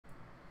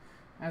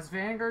As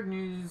Vanguard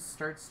news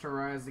starts to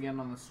rise again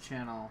on this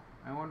channel,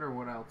 I wonder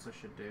what else I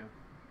should do.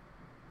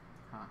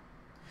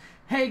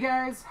 Hey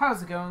guys,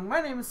 how's it going?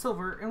 My name is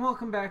Silver, and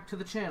welcome back to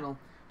the channel.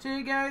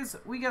 Today, guys,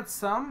 we got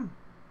some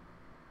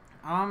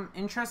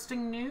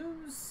interesting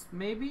news,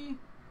 maybe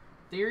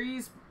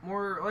theories,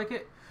 more like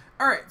it.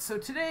 Alright, so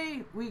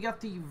today we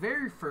got the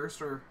very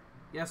first, or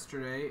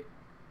yesterday,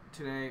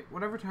 today,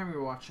 whatever time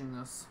you're watching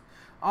this,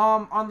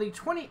 on the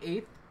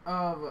 28th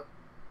of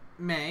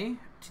May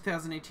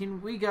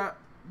 2018, we got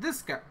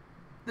this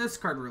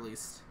card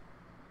released.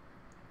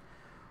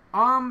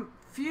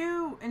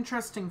 Few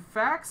interesting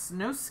facts.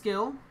 No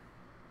skill,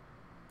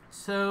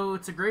 so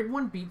it's a grade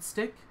 1 beat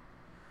stick.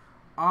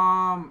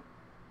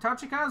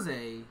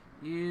 Tachikaze,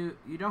 you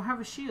don't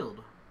have a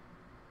shield.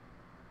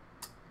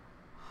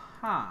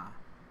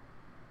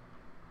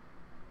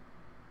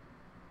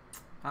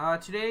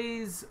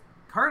 Today's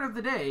card of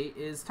the day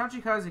is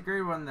Tachikaze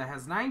grade 1 that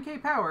has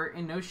 9k power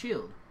and no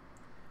shield.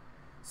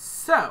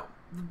 So,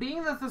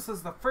 being that this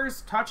is the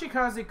first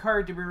Tachikaze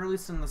card to be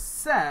released in the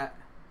set,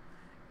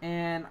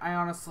 and I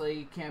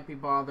honestly can't be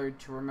bothered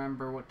to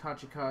remember what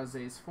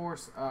Tachikaze's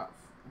force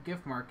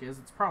gift mark is.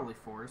 It's probably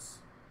force.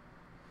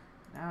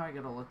 Now I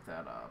gotta look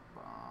that up.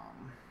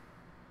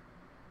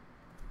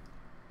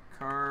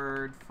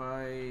 Card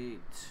fight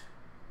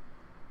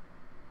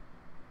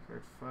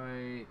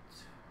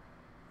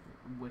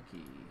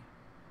wiki.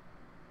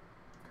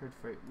 Card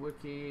fight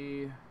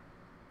wiki.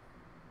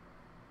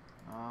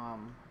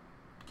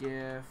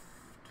 Gift.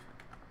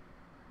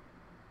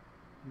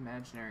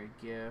 Imaginary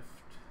gift.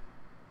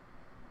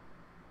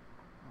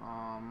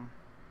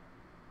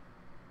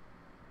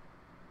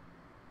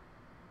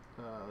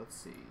 Let's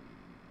see.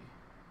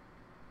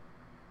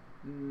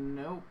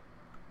 Nope.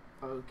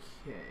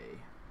 Okay.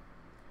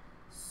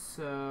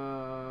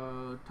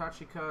 So,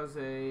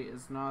 Tachikaze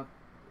is not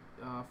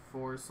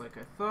force like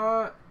I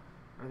thought.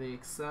 Are they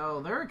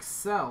Excel? They're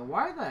Excel.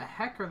 Why the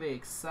heck are they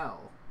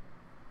Excel?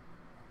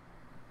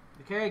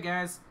 Okay,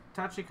 guys.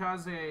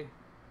 Tachikaze.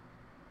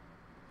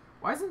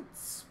 Why isn't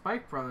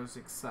Spike Brothers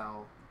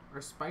Excel?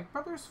 Are Spike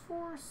Brothers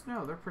Force?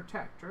 No, they're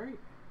Protect, right?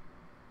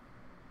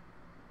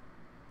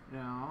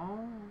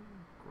 No.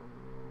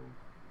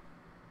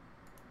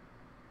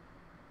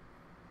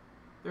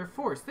 They're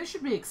Force. They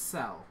should be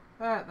Excel.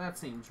 That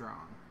seems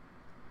wrong.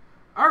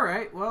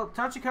 Alright, well,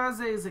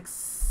 Tachikaze is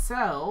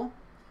Excel,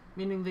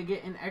 meaning they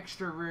get an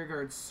extra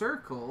rearguard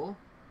circle.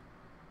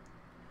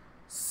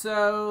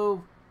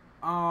 So,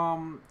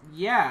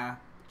 yeah,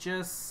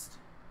 just,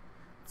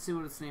 let's see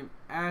what it's named.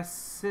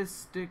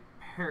 Assistic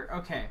Pair.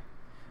 Okay.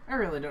 I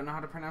really don't know how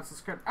to pronounce this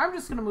card. I'm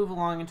just going to move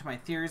along into my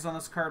theories on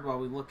this card while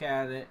we look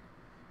at it.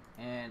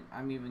 And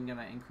I'm even going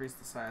to increase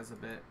the size a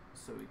bit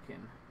so we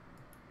can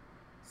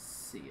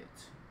see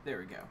it. There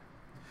we go.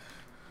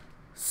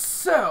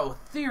 So,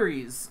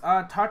 theories.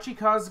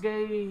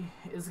 Tachikaze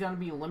is going to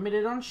be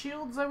limited on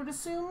shields, I would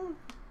assume.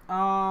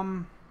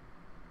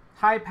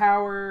 High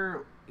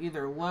power,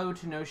 either low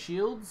to no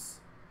shields.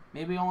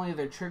 Maybe only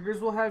their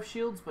triggers will have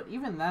shields, but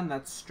even then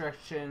that's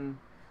stretching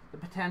the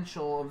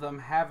potential of them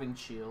having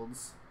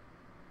shields.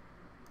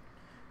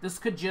 This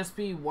could just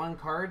be one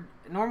card.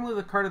 Normally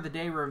the card of the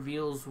day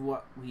reveals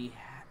what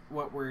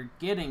we're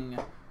getting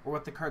or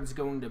what the card's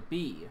going to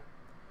be.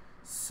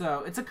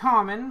 So, it's a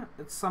common.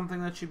 It's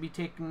something that should be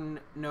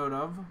taken note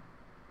of.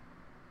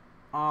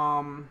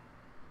 I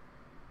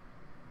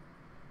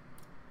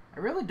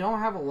really don't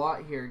have a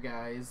lot here,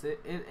 guys.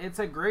 It's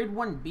a grade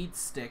 1 beat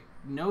stick.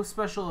 No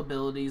special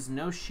abilities,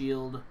 no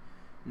shield,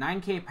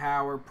 9k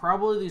power.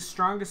 Probably the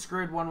strongest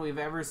grade 1 we've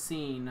ever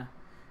seen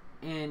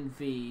in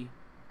V.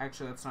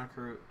 Actually, that's not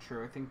true.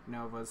 I think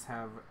Novas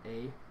have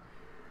a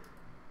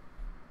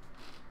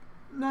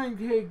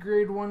 9k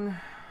grade 1.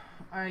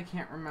 I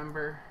can't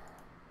remember.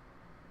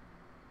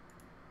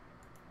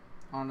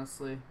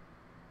 Honestly.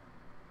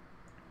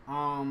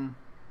 I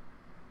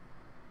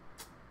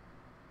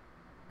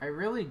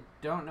really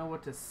don't know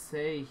what to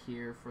say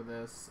here for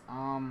this.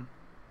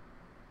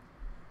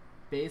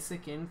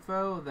 Basic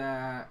info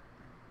that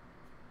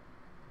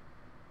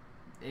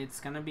it's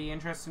going to be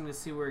interesting to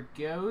see where it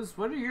goes.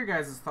 What are your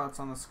guys' thoughts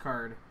on this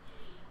card?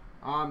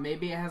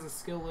 Maybe it has a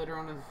skill later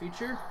on in the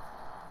future?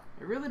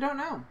 I really don't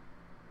know.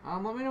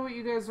 Let me know what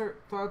you guys'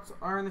 thoughts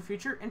are in the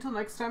future. Until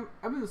next time,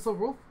 I've been the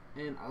Silver Wolf,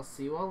 and I'll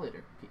see you all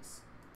later. Peace.